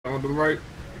to the right.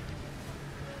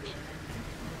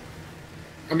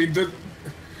 I mean,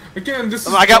 again, this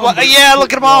is... I got one. Yeah,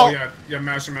 look at them all! Oh, yeah,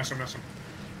 mash him.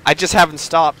 I just haven't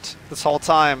stopped this whole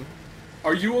time.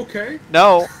 Are you okay?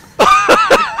 No.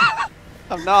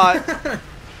 I'm not.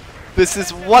 This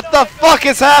is... What the fuck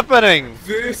is happening?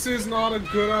 This is not a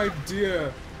good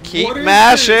idea. Keep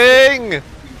mashing! This?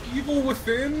 Evil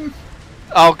Within?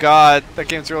 Oh god, that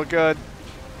game's real good.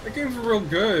 That game's real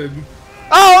good.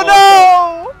 Oh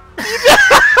no!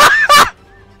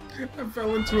 I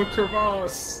fell into a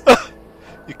crevasse.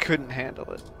 You couldn't handle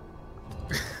it.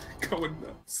 Going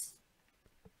nuts.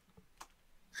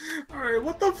 Alright,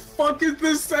 what the fuck is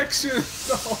this section?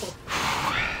 It's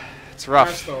rough.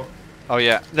 Mash, though. Oh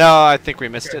yeah. No, I think we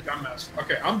missed it. Done mash.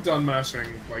 Okay, I'm done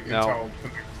mashing like until the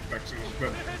next section.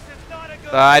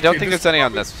 But I don't think there's any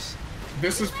on this.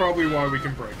 This is probably why we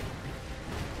can break it.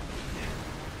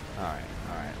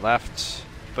 Alright, left.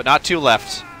 But not too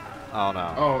left. Oh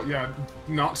no. Oh yeah,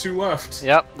 not too left.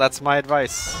 Yep, that's my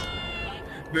advice.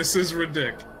 This is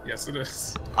ridiculous. Yes, it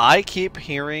is. I keep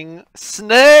hearing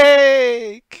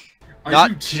Snake! I Not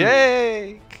do too.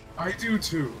 Jake! I do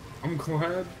too. I'm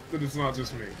glad that it's not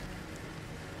just me.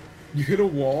 You hit a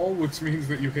wall, which means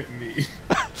that you hit me.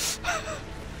 This is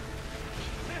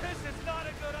not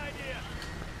a good idea.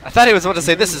 I thought he was about to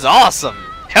say, this is awesome!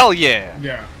 Hell yeah!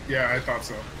 Yeah, I thought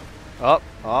so. Up,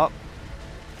 up.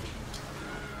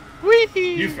 Whee!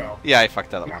 You fell. Yeah, I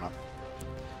fucked that one up.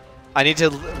 I need to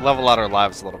level out our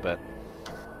lives a little bit.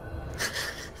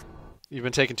 You've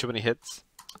been taking too many hits.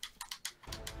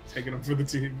 Taking them for the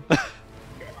team.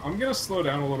 I'm gonna slow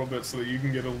down a little bit so that you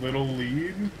can get a little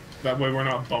lead. That way we're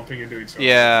not bumping into each other.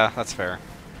 Yeah, that's fair.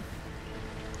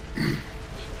 This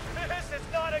is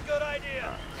not a good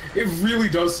idea. It really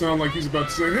does sound like he's about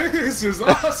to say, hey, this is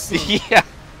awesome! Yeah.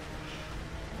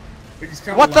 Like he's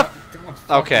kinda What the? God,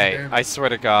 fucking Okay, damn it. I swear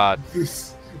to God.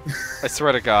 I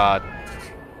swear to God.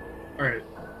 Alright,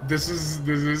 this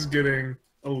is getting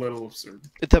a little absurd.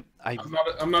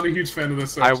 I'm not a huge fan of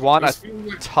this section. I want this a feels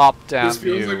like, top-down This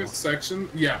feels view. like a section.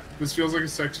 Yeah, this feels like a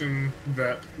section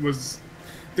that was.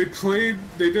 They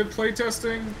did play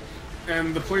testing,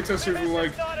 and the playtesters were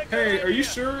like, "Hey, are you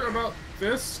sure about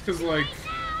this? Because like,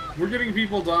 we're getting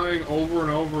people dying over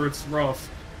and over. It's rough."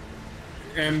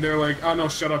 And they're like, "Oh no,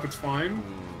 shut up, it's fine."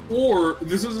 Or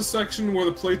this is a section where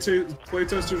the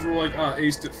playtesters were like, "Ah,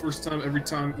 aced it first time, every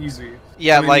time, easy."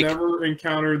 Yeah, and they like never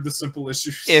encountered the simple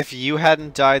issues. if you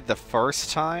hadn't died the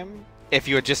first time, if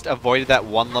you had just avoided that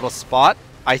one little spot,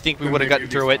 I think we Then would have maybe gotten it'd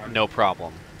be through it fine. no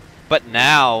problem. But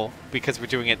now, because we're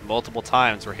doing it multiple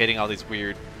times, we're hitting all these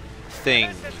weird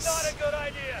things. This is not a good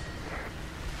idea.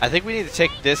 I think we need to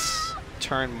take this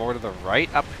turn more to the right,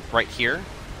 up right here.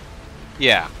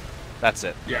 Yeah, that's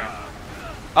it. Yeah.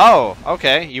 Oh,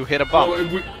 okay, you hit a bump.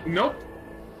 Oh, nope.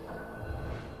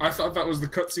 I thought that was the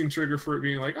cutscene trigger for it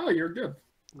being like, "Oh, you're good."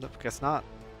 Nope, guess not.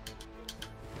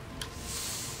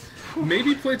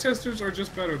 Maybe playtesters are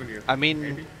just better than you. I mean,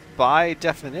 Maybe. by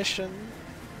definition,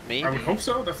 maybe. I would hope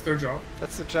so. That's their job.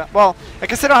 That's the job. Well, I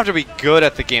guess they don't have to be good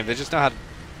at the game. They just have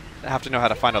to know how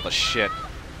to find all the shit.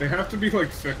 They have to be like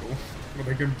fickle, where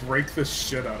they can break the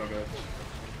shit out of it.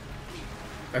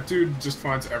 That dude just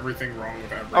finds everything wrong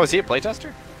with everything. Oh, is he a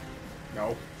playtester?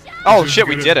 No. Oh He's just shit,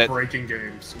 we good did at it. Breaking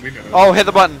games. We did it. Oh, hit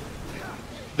the button.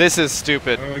 This is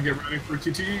stupid. Get ready for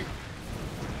TT.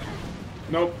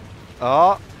 Nope.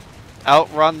 Oh,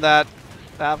 outrun that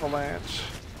avalanche.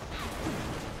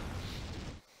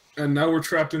 And now we're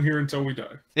trapped in here until we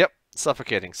die. Yep,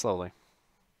 suffocating slowly.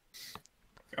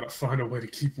 Gotta find a way to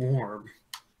keep warm.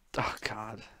 Oh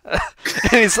god. And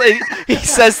he's like, he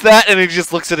says that, and he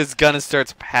just looks at his gun and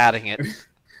starts patting it.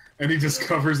 And he just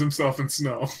covers himself in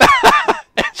snow.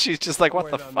 And she's just like, what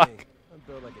the fuck? I'm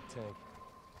built like a tank.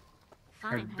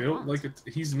 I built like a...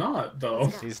 He's not, though.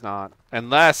 He's not.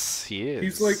 Unless he is.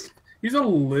 He's like... He's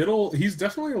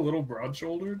definitely a little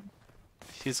broad-shouldered.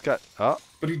 He's got... Oh.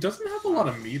 But he doesn't have a lot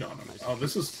of meat on him. Oh,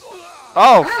 this is...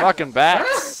 Oh, fucking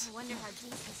bats. I wonder how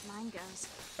deep his mind goes.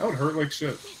 That would hurt like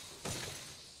shit.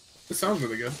 This sounds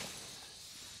really good.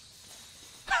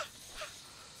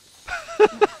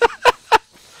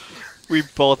 We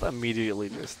both immediately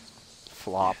just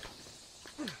flop.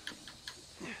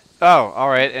 Oh,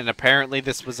 alright, and apparently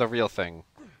this was a real thing.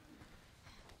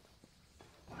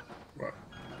 What?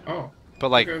 Oh.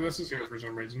 But like... Okay, this is here for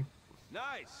some reason.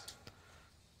 Nice.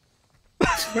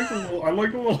 I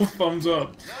like a little thumbs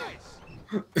up.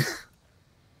 Nice.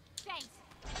 Thanks.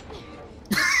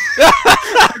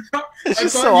 It's I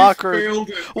just thought so you awkward. failed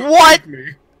it, but What? thank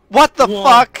me. What the Whoa.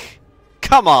 fuck?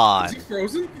 Come Is on. he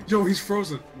frozen? Yo, he's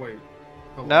frozen. Wait.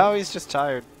 Hello? No, he's just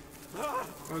tired.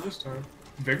 Oh, just tired.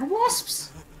 Bigger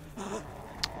wasps?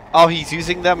 Oh, he's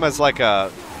using them as like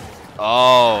a...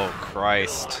 Oh,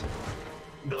 Christ.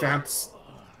 That's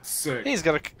sick. He's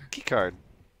got a key card.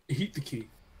 Heat the key.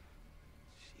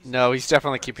 No, he's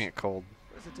definitely keeping it cold.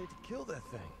 What does it take to kill that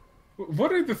thing?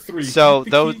 What are the three? So, Heat the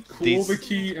those- key, cool these- the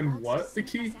key, and what the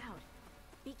key?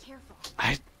 Be careful.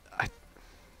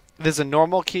 There's a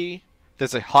normal key.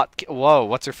 There's a hot key. Whoa,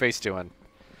 what's her face doing?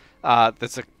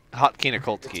 There's a hot key and a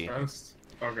cold key. Fast?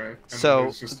 Okay. And then So,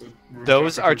 there's just a room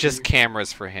those are temperature just key.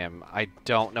 cameras for him. I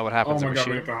don't know what Oh happens my when we god,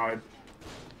 we shoot have to hide.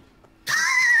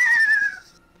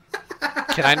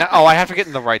 Can I not? Oh, I have to get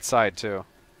in the right side too.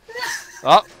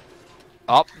 Oh,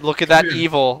 oh! Look at that Come here.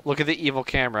 evil! Look at the evil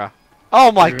camera.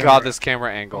 Oh my Yeah. god, this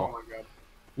camera Oh angle. my god.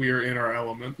 We are in our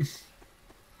element.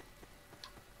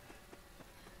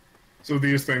 So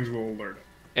these things will alert it.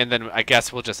 And then I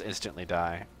guess we'll just instantly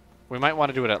die. We might want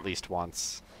to do it at least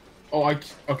once. Oh,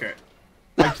 okay.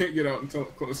 I can't get out until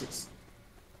it closes.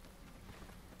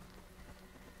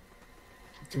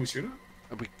 Can we shoot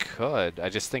it? We could. I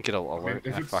just think it'll I mean, alert.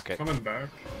 if Ah, it's fuck it. coming back.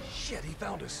 Shit, he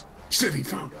found us. Shit, he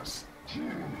found us.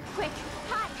 Quick,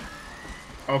 hide.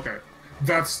 Okay.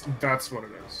 That's what it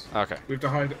is. Okay. We have to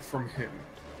hide from him.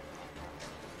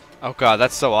 Oh god,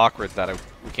 that's so awkward that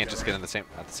we can't just get in the same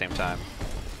at the same time.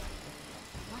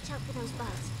 Watch out for those bugs.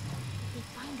 If they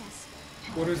find us,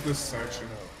 What is this section?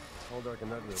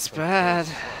 It's bad.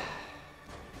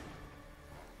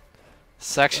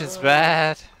 Section's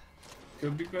bad.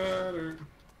 Could be better.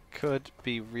 Could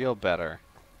be real better.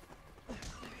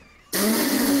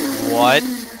 What?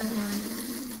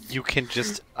 You can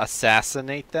just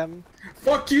assassinate them?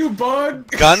 Fuck you, bud!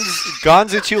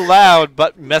 Guns are too loud,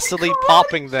 but messily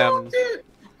popping them. Chopped it.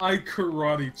 I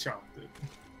karate chopped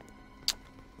it.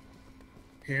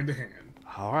 Hand to hand.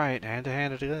 Alright, hand to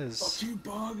hand it is. Fuck you,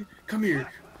 bug. Come here.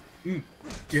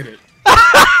 Get it.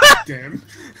 Damn.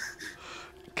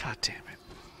 God damn it.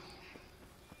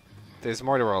 There's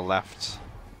more to our left.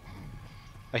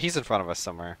 He's in front of us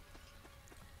somewhere.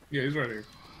 Yeah, he's right here.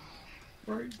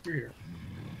 Right here.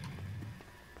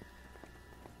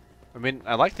 I mean,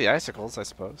 I like the icicles, I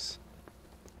suppose.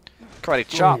 Karate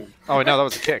chop. Oh, no, that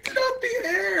was a kick. Get out the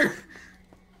air!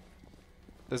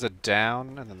 There's a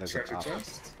down, and then there's an Treasure up.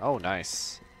 chest. Oh,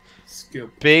 nice. Skill.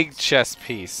 Big chess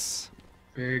piece.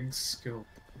 Big skill.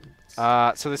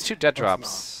 So there's two dead Let's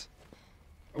drops.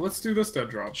 Let's do this dead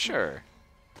drop. Sure.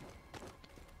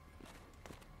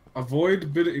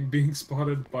 Avoid being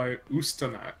spotted by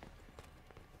Ustanak.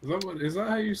 Is that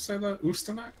how you say that?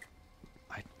 Ustanak?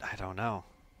 I don't know.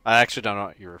 I actually don't know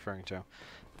what you're referring to.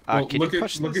 Well, Can look you at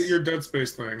push look this? at your Dead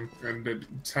Space thing, and it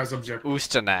has objective.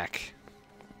 Ustanak.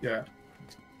 Yeah.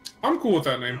 I'm cool with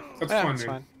that name. That's Yeah, fine it's name.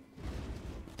 fine.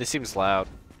 This seems loud.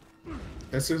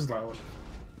 This is loud.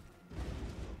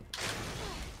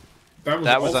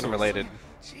 That was also- unrelated.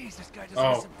 Jeez, this guy doesn't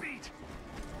Oh. miss a beat.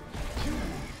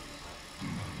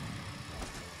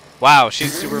 Wow,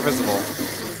 she's super visible.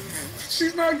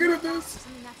 She's not good at this.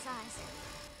 something that size.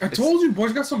 I told you,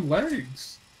 boy's got some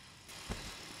legs.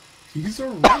 He's a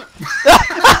run.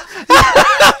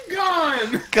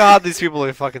 Gone. God, these people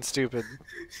are fucking stupid.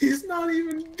 He's not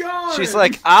even gone. She's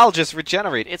like, I'll just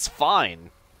regenerate. It's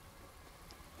fine.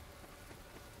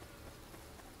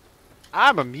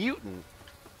 I'm a mutant.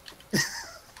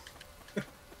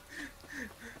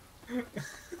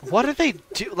 What do they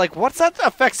do? Like, what's that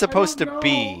effect supposed to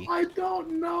be? I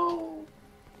don't know.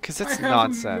 Because I it's have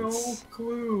nonsense. no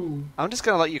clue. I'm just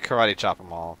gonna let you karate chop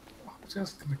them all. I'm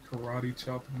just gonna karate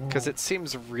chop them all. Because it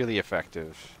seems really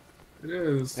effective. It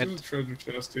is. it- There's a treasure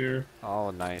chest here.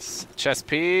 Oh, nice. Chess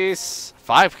piece.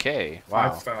 5K.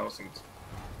 Wow. 5,000.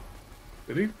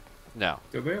 Did he? No.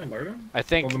 Did they alert him? I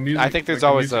think Well, the music- I think there's like the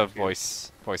always a music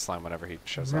cue. voice line whenever he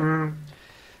shows up. Mm.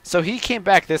 So he came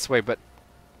back this way, but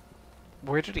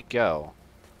where did he go?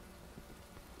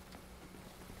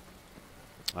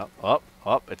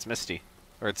 Oh, it's misty.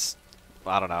 Or it's,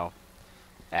 I don't know,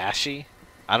 ashy?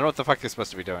 I don't know what the fuck they're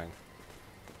supposed to be doing.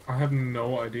 I have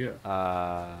no idea.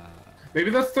 Uh... Maybe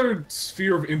that's their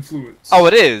sphere of influence. Oh,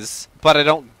 it is, but I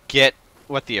don't get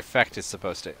what the effect is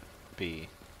supposed to be.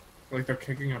 Like they're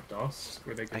kicking up dust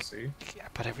where they can see. Yeah,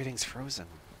 but everything's frozen.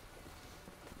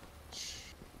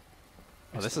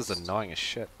 Oh, this is annoying as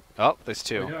shit. Oh, there's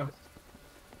two. Yeah.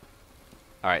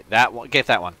 Alright, that one. Get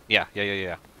that one. Yeah.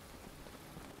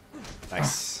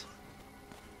 Nice.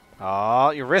 Oh,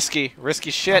 you're risky.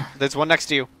 Risky shit. There's one next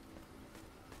to you.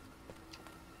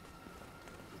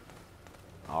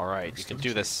 Alright, you can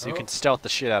do this. You can stealth the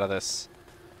shit out of this.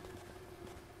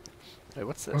 Wait,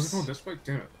 what's I was this? going this way.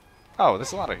 Damn it. Oh,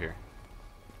 there's a lot of here.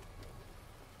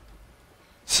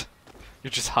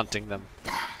 You're just hunting them.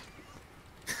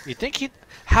 You think he...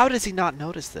 How does he not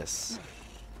notice this?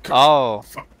 Oh,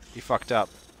 Fuck. you fucked up.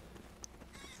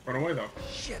 Run away though.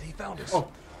 Shit, he found us. Oh.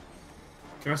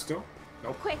 Can I still?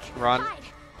 Nope. Quick, Run. hide.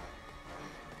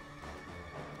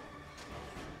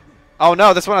 Oh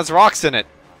no, this one has rocks in it.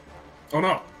 Oh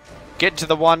no. Get to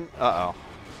the one. Uh-oh.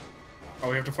 Oh,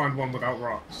 we have to find one without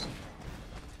rocks.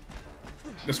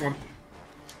 This one.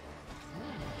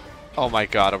 Oh my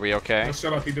god, are we okay? Oh,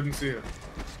 shut up, he didn't see it.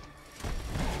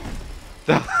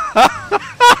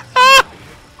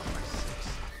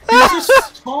 He's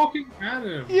just talking at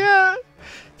him. Yeah.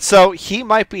 So he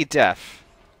might be deaf.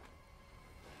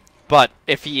 But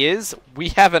if he is, we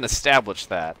haven't established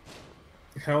that.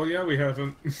 Hell yeah, we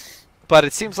haven't. But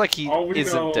it seems like he All we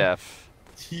isn't know- deaf.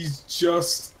 He's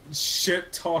just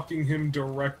shit talking him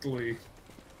directly.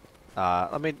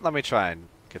 Let me try and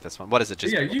get this one. What is it?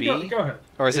 Just Yeah, you B? go ahead.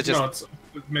 Or is it just? No, it's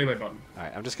the melee button. All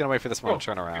right, I'm just gonna wait for this one Oh, to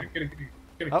turn around. Get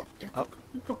it. Oh, oh.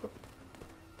 Go.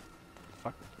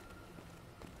 Fuck.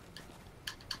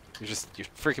 You're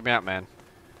freaking me out, man.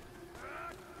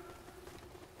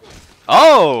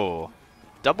 Oh,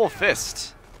 double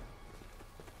fist.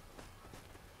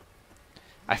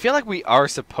 I feel like we are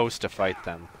supposed to fight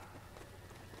them.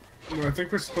 No, I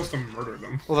think we're supposed to murder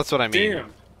them. Well, that's what I mean.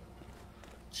 Damn.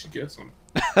 She gets them.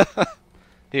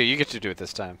 Here, you get to do it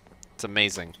this time. It's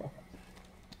amazing.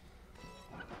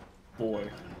 Boy.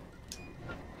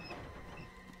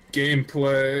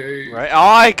 Gameplay. Right? Oh,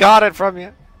 I got it from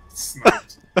you.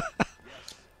 Sniped.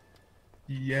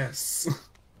 Yes.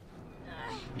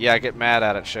 Yeah, get mad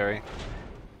at it, Sherry.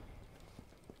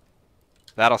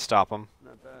 That'll stop him.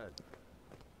 Not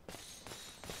bad.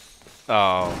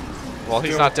 Oh. Well,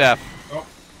 he's not deaf. Oh.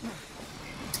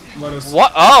 Let us.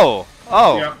 What? Oh!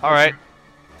 Oh, Yeah. alright.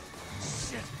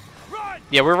 Shit. Run!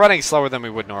 Yeah, we're running slower than we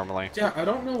would normally. Yeah, I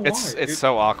don't know why. It's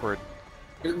so awkward.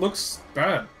 It looks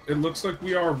bad. It looks like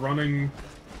we are running.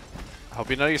 I hope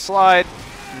you know you slide.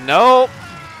 Nope.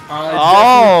 I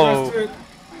Oh. definitely pressed it.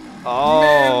 Oh.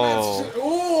 Man, that's just...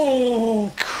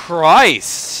 Oh.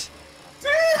 Christ.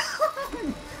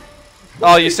 Damn.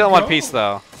 Oh, you still in one go. piece,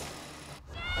 though.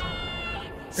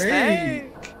 Hey.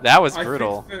 That was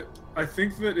brutal. I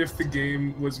think that if the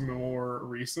game was more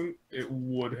recent, it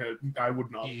would have. I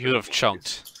would not. You would have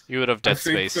chunked. You would have dead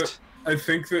spaced. I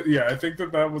think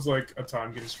that was like a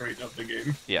time constraint of the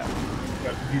game. Yeah.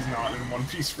 That he's not in one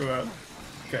piece for that.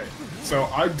 Okay, so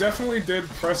I definitely did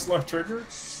press left trigger,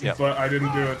 Yep. but I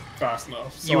didn't do it fast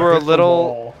enough. So You I were a hit the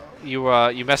little.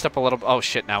 wall. You messed up a little. Oh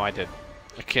shit! Now I did.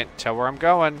 I can't tell where I'm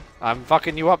going. I'm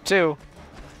fucking you up too.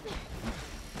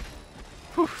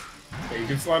 Yeah, you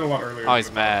can slide a lot earlier. Oh,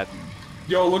 he's mad.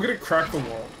 Yo, look at it crack the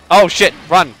wall. Oh shit!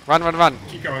 Run! Run! Run! Run!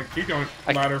 Keep going.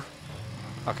 I- Ladder.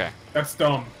 Okay. That's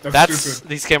dumb. That's That's stupid.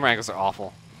 these camera angles are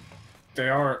awful. They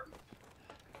are.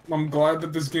 I'm glad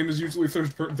that this game is usually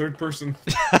third person.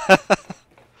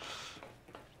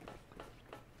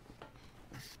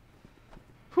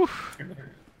 Whew.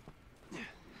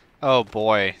 Oh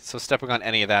boy. So stepping on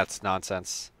any of that's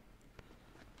nonsense.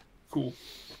 Cool.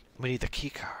 We need the key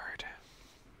card.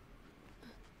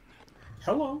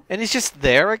 Hello. And he's just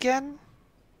there again?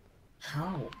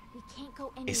 How? We can't go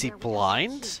anywhere. Is he without the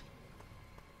blind? key.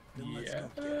 Then let's Yeah.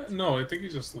 go get it. No, I think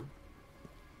he's just.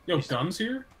 Yo, guns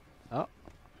here? Oh.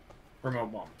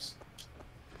 Remote bombs.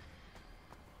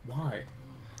 Why?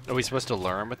 Are we supposed to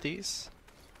learn with these?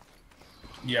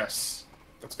 Yes.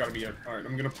 That's gotta be it. Alright,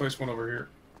 I'm gonna place one over here.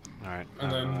 Alright.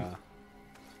 And then-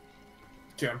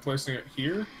 Okay, I'm placing it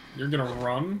here. You're gonna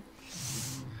run.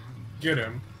 Get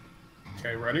him.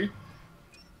 Okay, ready?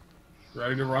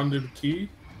 Ready to run to the key?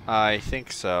 I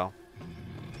think so.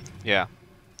 Yeah.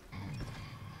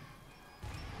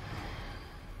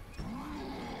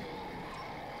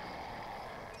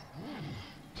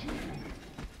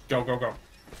 Go.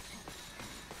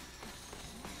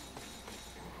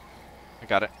 I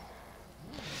got it.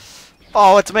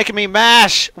 Oh, it's making me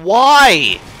mash!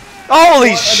 Why? Holy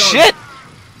What? I don't- shit!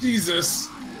 Jesus!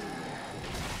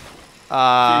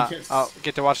 can't- I'll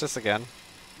get to watch this again.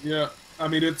 Yeah, I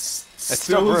mean, it's still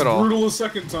still as brutal. brutal a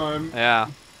second time. Yeah.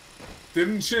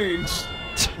 Didn't change.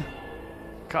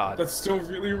 God. That's still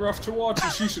really rough to watch,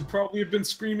 and she should probably have been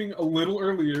screaming a little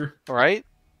earlier. Right?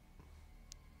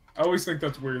 I always think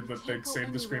that's weird that they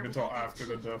saved the scream until after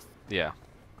the death. Yeah.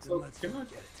 So, Then let's can go I...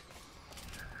 get it.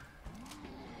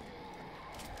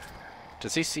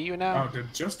 Does he see you Oh, now?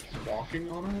 did just walking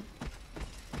on it?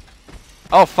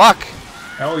 Oh, fuck!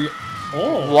 Hell yeah.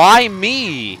 Oh! Why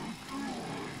me?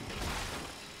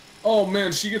 Oh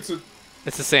man, she gets it.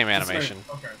 It's the same it's animation.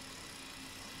 like- Okay.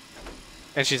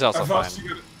 And she's also fine.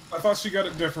 I thought she got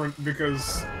it different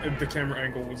because the camera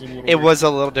angle was a little. It weird. was a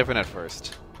little different at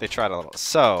first. They tried a little.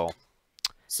 So,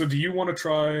 So do you want to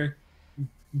try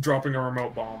dropping a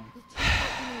remote bomb? We can't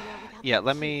get anywhere without Yeah, the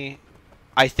let key. me...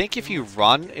 I think if you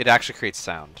run, it actually creates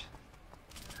sound.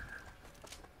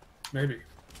 Maybe.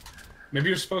 Maybe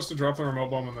you're supposed to drop the remote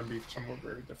bomb and then be somewhere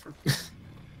very different.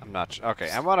 I'm not sure. Okay,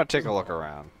 I want to take a look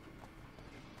around.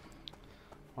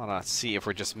 I want to see if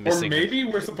we're just Or missing... maybe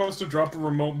we're supposed to drop a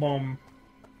remote bomb.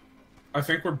 I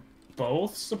think we're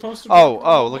both supposed to. Oh, drop a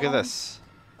remote look at bomb. this.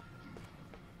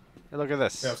 Hey, look at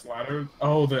this. Yes, ladder.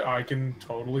 Oh, that I can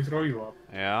totally throw you up.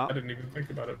 Yeah, I didn't even think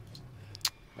about it.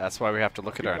 that's why we have to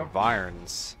look at our Yeah.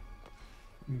 environs.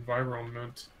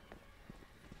 Environment.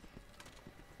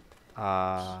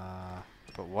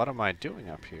 But what am I doing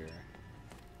up here?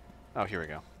 Oh, here we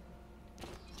go.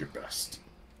 Your best.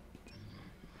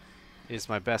 Is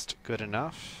my best good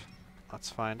enough? Let's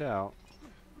find out.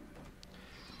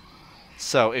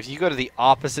 So, if you go to the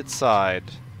opposite side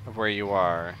of where you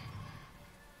are...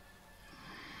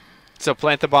 So,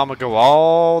 plant the bomb will go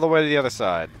all the way to the other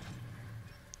side.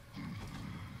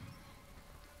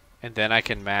 And then I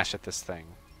can mash at this thing.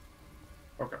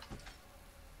 Okay.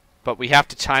 But we have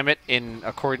to time it in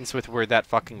accordance with where that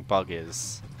fucking bug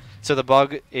is. So the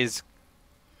bug is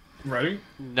Ready?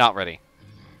 not ready.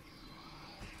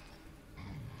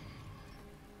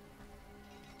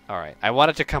 Alright, I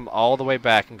want it to come all the way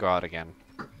back and go out again.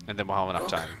 And then we'll have enough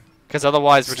time. Because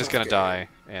otherwise we're just gonna die.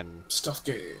 And Stuff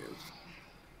game.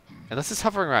 unless it's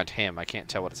hovering around him, I can't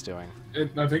tell what it's doing.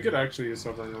 I think it actually is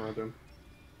hovering around him.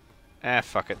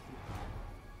 Fuck it.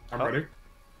 I'm Oh. ready.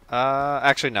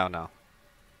 Actually, no.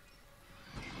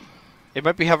 It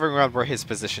might be hovering around where his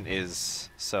position is.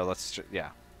 So let's, yeah.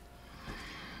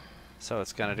 So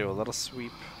it's gonna do a little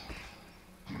sweep.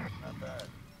 Not bad.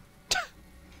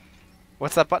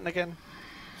 What's that button again?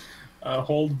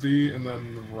 Hold B and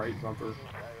then the right bumper, I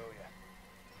owe ya.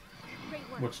 Great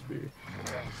work. which would be.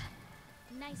 Thanks.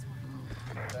 Nice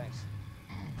one. Thanks.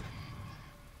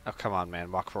 Oh, come on,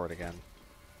 man. Walk forward again.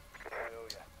 I owe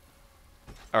ya.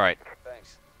 Alright.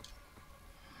 Thanks.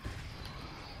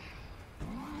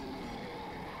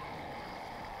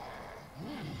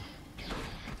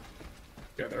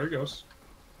 Yeah, there he goes.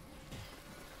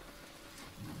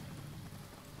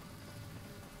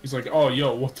 He's like, oh,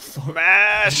 yo, what the fuck? There's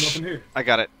Mash! nothing here. I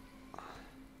got it.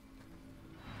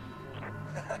 What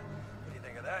do you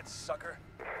think of that, sucker?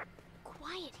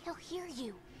 Quiet, he'll hear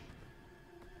you.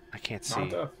 I can't Not see.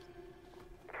 death.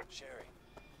 Sherry.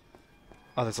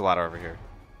 Oh, there's a ladder over here.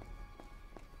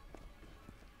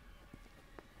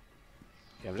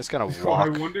 Yeah, I'm just gonna Oh,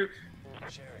 walk.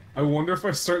 Sherry. I wonder if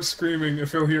I start screaming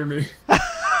if he'll hear me.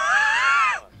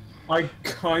 I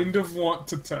kind of want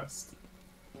to test.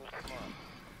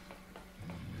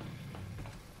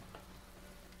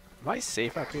 Am I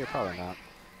safe up here? Probably not.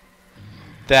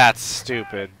 That's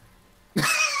stupid. Hey!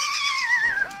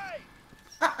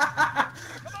 Come on!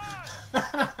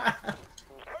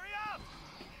 Hurry up!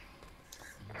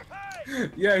 Hey!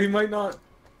 Yeah, he might not.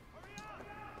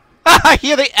 I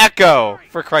hear the echo!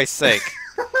 For Christ's sake.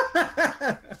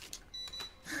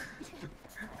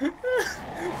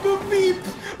 The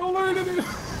beep alerted him.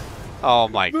 Oh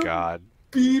my The god.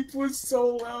 Beep was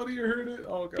so loud you heard it.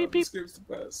 Oh god, Beep, this game's the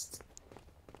best.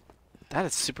 That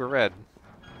is super red.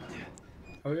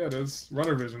 Oh yeah, it is.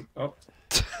 Runner vision. Oh.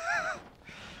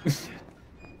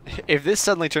 If this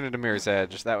suddenly turned into Mirror's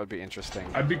Edge, that would be interesting.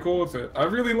 I'd be cool with it. I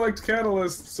really liked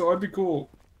Catalyst, so I'd be cool.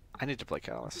 I need to play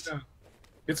Catalyst. Yeah.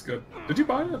 It's good. Did you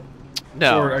buy it?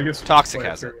 No. Or I guess Toxic play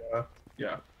has it. through,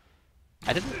 yeah.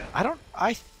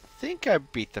 I think I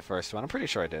beat the first one. I'm pretty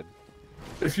sure I did.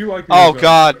 If you like. Oh Ninja,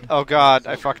 god. Oh god.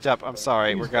 I fucked up. I'm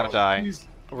sorry. please We're gonna don't. die. Please-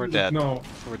 We're please- dead. No.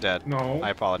 We're dead. No. I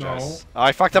apologize. No. Oh,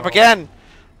 I fucked up No. again!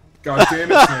 God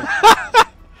damn it, Snake.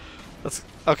 Let's.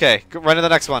 Okay, run to the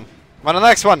next one. Run to the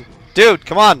next one! Dude,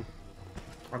 come on!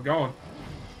 I'm going.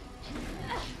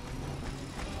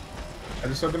 I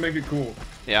just had to make it cool.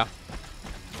 Yeah.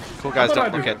 Cool guys How about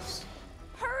don't I look do at. this?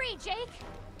 Hurry, Jake.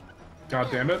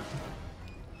 God damn it.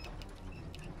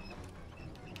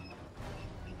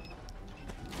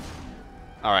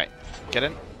 Alright, get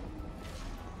in.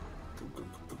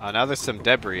 Oh, now there's some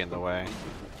debris in the way.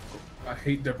 I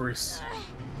hate debris.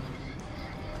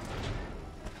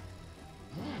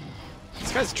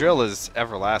 This guy's drill is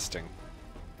everlasting.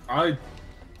 I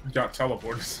got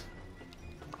teleported.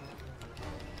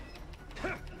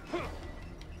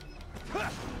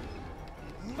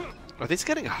 Are these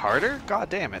getting harder? God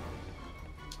damn it.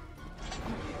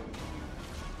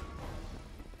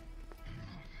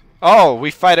 Oh, we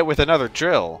fight it with another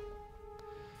drill.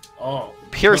 Oh.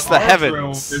 Pierce the our heavens.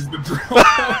 Drill is the drill.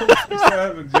 Pierce the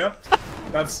heavens. Yep.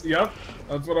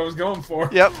 That's what I was going for.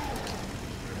 Yep.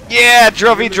 Yeah,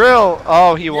 Drill v Drill.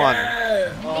 Oh, he won.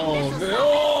 Yeah.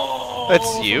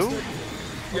 It's you?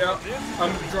 Yeah,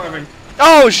 I'm driving.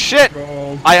 Oh shit!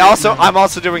 Oh, I'm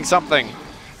also doing something.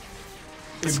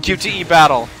 It's a QTE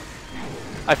battle.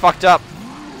 I fucked up.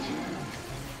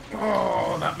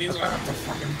 Oh, that means I have to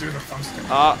fucking do the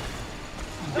thumbstick.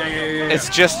 Yeah. It's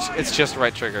just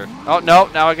right trigger. Oh no,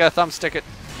 now I gotta thumbstick it.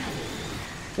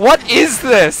 What is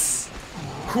this?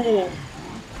 Cool.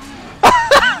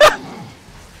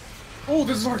 Oh,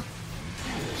 this is hard.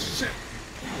 Shit.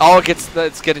 Oh,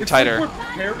 it's getting tighter. Like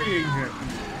we're parrying him.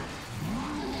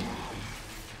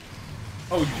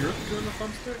 Oh, you're doing the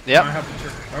thumbstick? Yep. I have the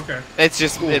trigger. Okay. It's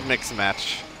just Cool. it mix and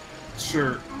match.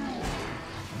 Sure.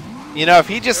 You know, if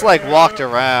he just like walked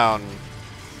around.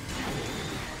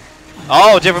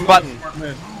 Oh, different button.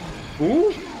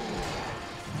 Ooh.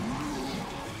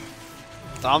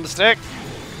 Thumbstick.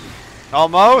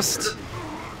 Almost.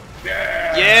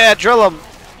 Yeah. Yeah, drill him.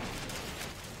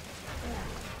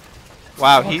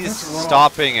 Wow, Fuck, he's that's rough.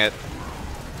 stopping it.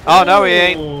 Oh no, he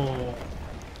ain't. Oh.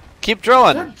 Keep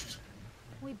drilling. That-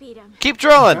 We beat him. Keep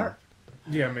drilling. that-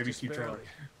 Yeah, maybe keep drilling.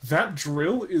 That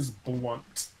drill is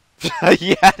blunt.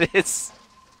 Yeah, it is.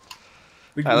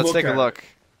 Like, Alright, let's take a at look. it.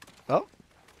 Oh,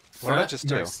 what did I just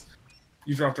do? Nice.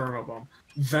 You dropped a remote bomb.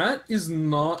 That is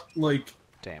not like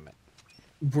Damn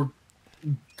it.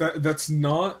 that's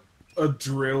not a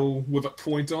drill with a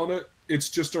point on it. It's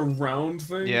just a round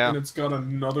thing, Yeah. and it's got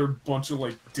another bunch of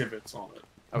like divots on it.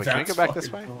 Oh, wait, can we That's go back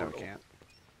this way? fucking No, we brutal. can't.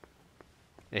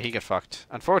 Yeah, he got fucked.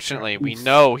 Unfortunately, we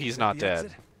know he's not The dead.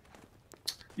 exit?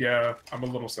 Yeah, I'm a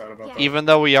little sad about that. Even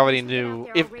though we already knew,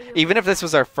 even if this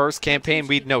was our first campaign,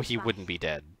 we'd know he wouldn't be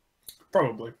dead.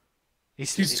 Probably.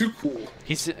 He's Too cool.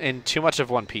 He's in too much of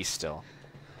One Piece still.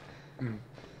 Mm.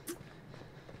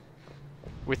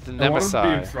 With the I want him to be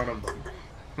in Nemesis. front of them.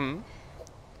 Hmm?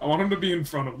 I want him to be in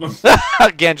front of them.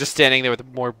 Again, just standing there with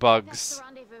more That's bugs. the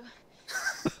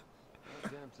rendezvous.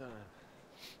 Damn time.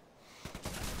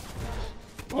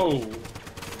 Oh.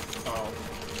 Oh.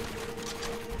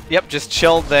 Yep, just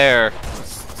chilled there.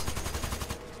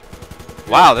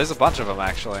 Wow, there's a bunch of them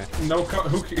actually. No,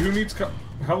 who needs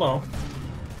hello.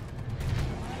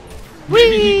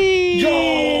 Whee!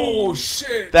 Yo,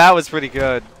 shit. That was pretty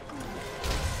good.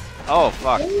 Oh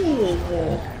fuck,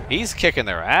 Ooh, he's kicking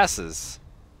their asses.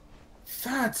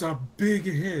 that's a big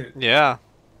hit. Yeah,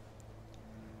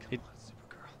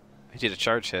 Supergirl. he did a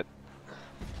charge hit.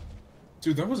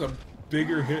 Dude, that was a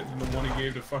bigger hit than the one he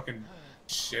gave to fucking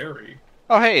Sherry.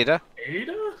 Oh hey Ada.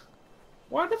 Ada?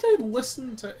 Why did they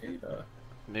listen to Ada?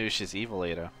 Knew she's evil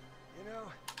Ada. You know,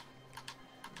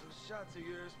 those shots of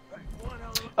yours pack one hell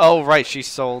of a... Oh right, she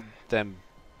sold them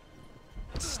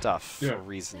stuff Yeah. for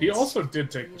reasons. He also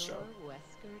did take the shot.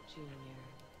 Wesker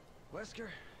Jr. Wesker?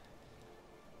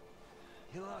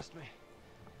 You lost me.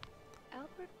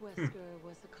 Albert Wesker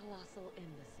was a colossal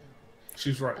imbecile.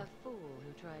 She's right. A fool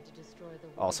who tried to destroy the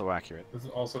world. Also accurate. This is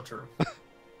also true. He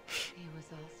was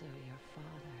also your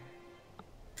father,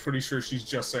 Pretty sure she's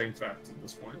just saying facts at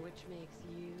this point. which makes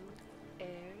you heir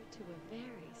to a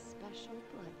very special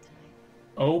blood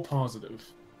type. Oh, positive.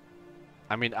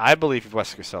 I mean, I believe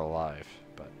Wesker's still alive,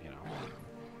 but you know.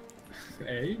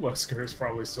 Wesker is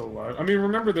probably still alive. I mean,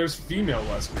 remember, there's female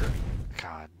Wesker.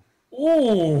 God.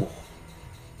 Ooh!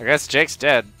 I guess Jake's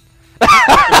dead.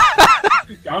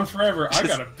 Gone forever. I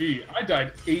got a B. I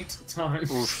died 8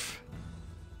 times. Oof.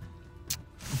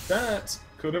 That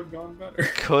could have gone better.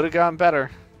 Could have gone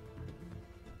better.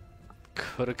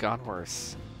 Could have gone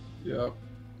worse. Yep.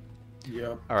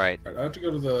 Yep. All right. Alright, I have to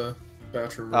go to the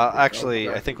bathroom. real quick. Actually,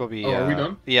 I'll be I think we'll be. Oh, are we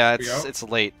done? Yeah, We it's out? it's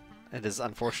late. It is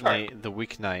unfortunately the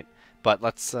weeknight, but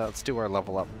let's do our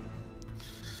level up.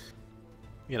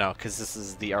 You know, because this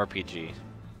is the RPG. back.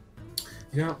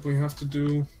 Yeah, we have to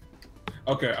do.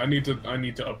 Okay, I need to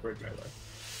upgrade melee.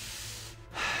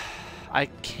 I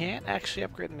can't actually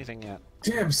upgrade anything yet.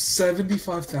 Damn,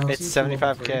 75,000. It's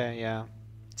 75k, yeah.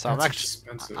 So I'm That's actually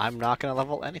expensive. I'm not gonna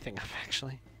level anything up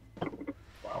actually.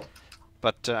 Wow.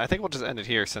 But I think we'll just end it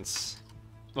here since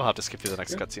we'll have to skip through the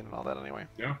next Yeah. cutscene and all that anyway.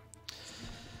 Yeah.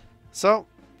 So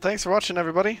thanks for watching,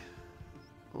 everybody.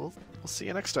 We'll see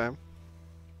you next time.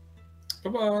 Bye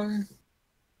bye.